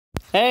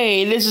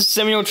Hey, this is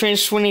Samuel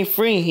Trans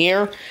 23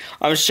 here.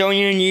 I'm showing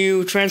you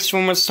new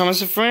Transformers Thomas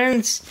and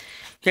Friends.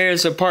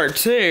 Here's a part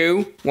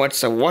 2.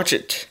 Watch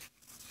it.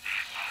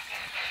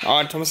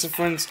 Thomas and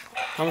Friends.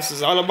 Thomas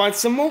is Autobot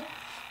symbol.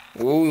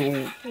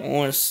 Ooh, I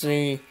wanna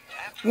see.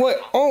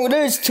 What? Oh,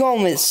 there's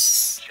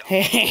Thomas.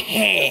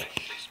 Hehehe.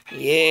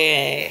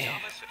 Yeah.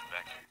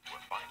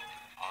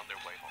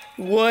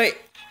 What?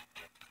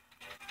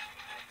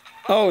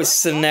 Oh,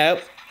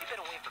 snap.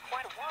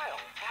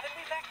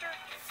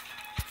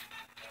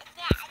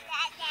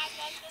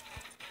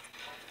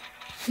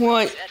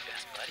 What?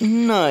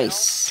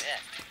 Nice.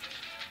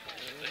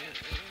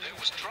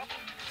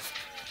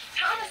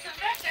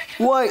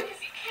 What?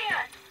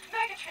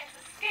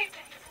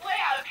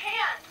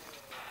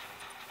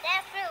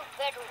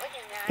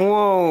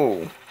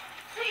 Whoa.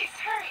 Please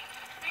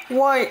hurry.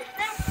 What?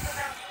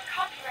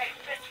 Copyright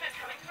infringement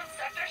coming from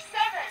Sector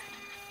 7.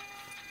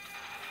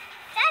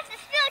 That's the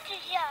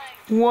smelter's yard.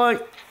 What?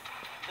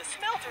 The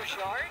smelter's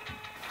yard?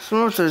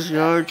 Smelter's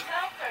yard.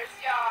 Smelter's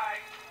yard.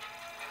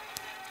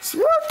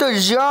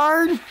 Smelter's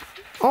yard?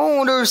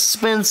 Oh, there's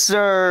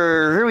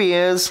Spencer. Here he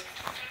is.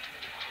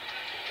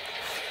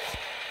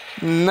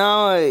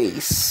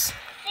 Nice.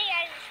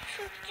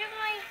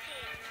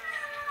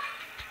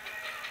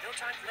 No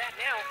time for that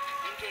now.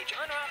 Engage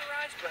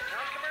unauthorized but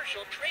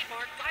non-commercial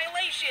trademark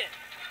violation.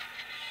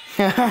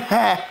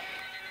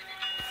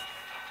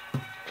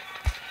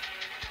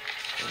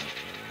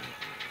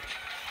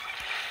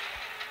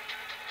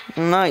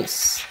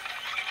 Nice.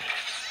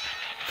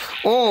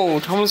 Oh,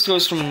 Thomas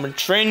goes from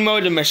train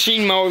mode to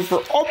machine mode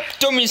for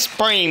Optimus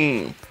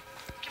Prime. Give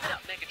it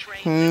up,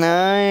 Megatrain.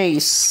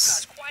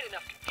 Nice. Quite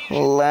enough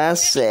confusion.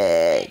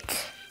 Classic.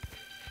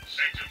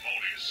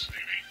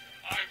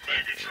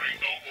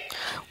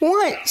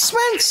 What?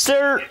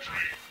 Spencer?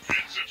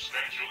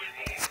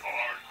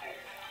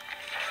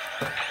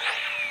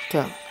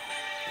 Okay.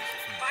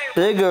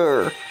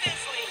 Bigger.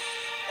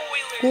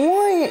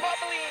 What?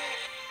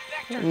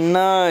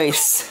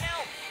 Nice.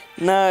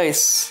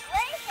 Nice.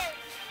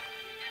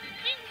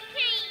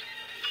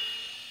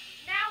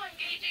 Now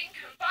engaging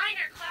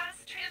combiner class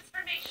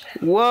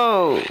transformation.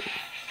 Whoa.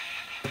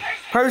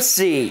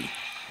 Percy.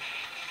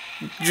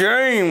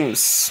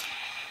 James.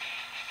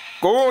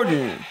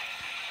 Gordon.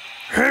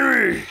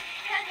 Henry.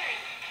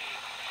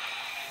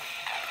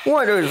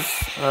 What is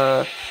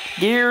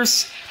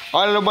gears,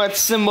 Autobot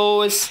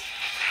symbols,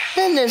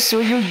 and that's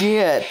what you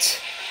get.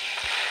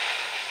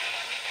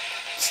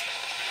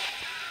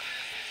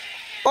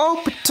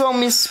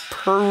 Optimus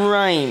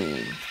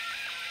Prime.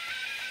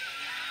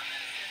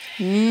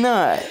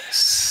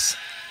 Nice.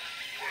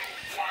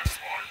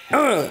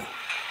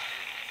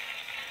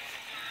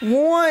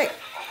 What?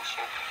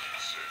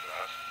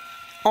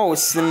 Oh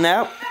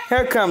snap!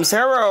 Here comes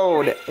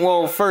Harold.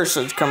 Well, first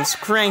it comes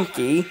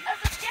Cranky.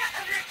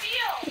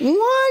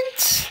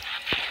 What?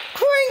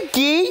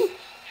 Cranky?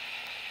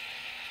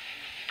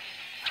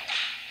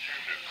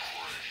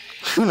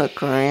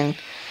 Unicron.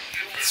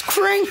 It's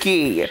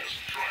Cranky.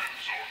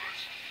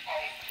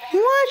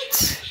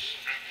 What?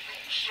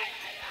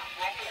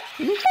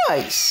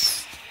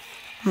 Nice.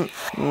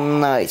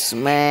 Nice,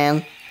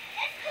 man.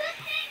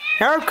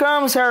 Here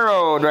comes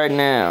Harold right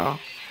now.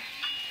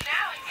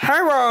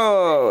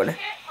 Harold!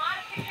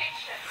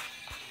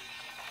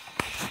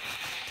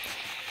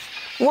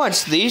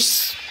 What's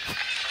this?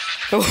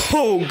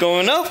 Oh,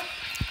 going up?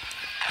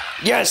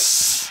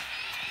 Yes!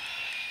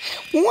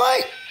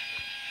 What?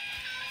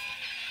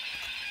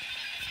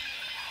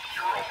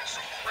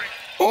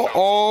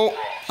 Uh-oh.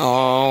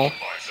 Oh.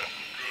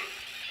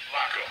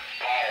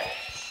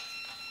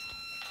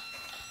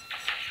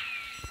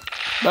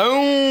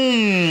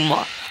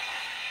 Boom!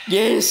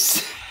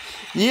 Yes!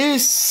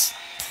 Yes!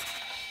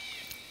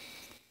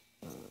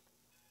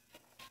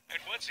 And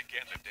once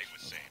again, the day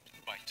was saved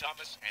by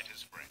Thomas and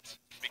his friends.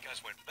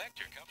 Because when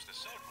Vector comes to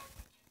Sodor,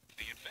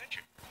 the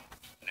adventure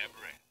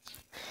never ends.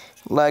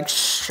 Like,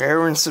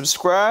 share, and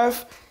subscribe.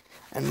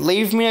 And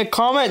leave me a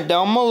comment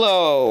down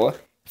below.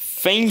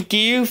 Thank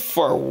you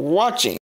for watching.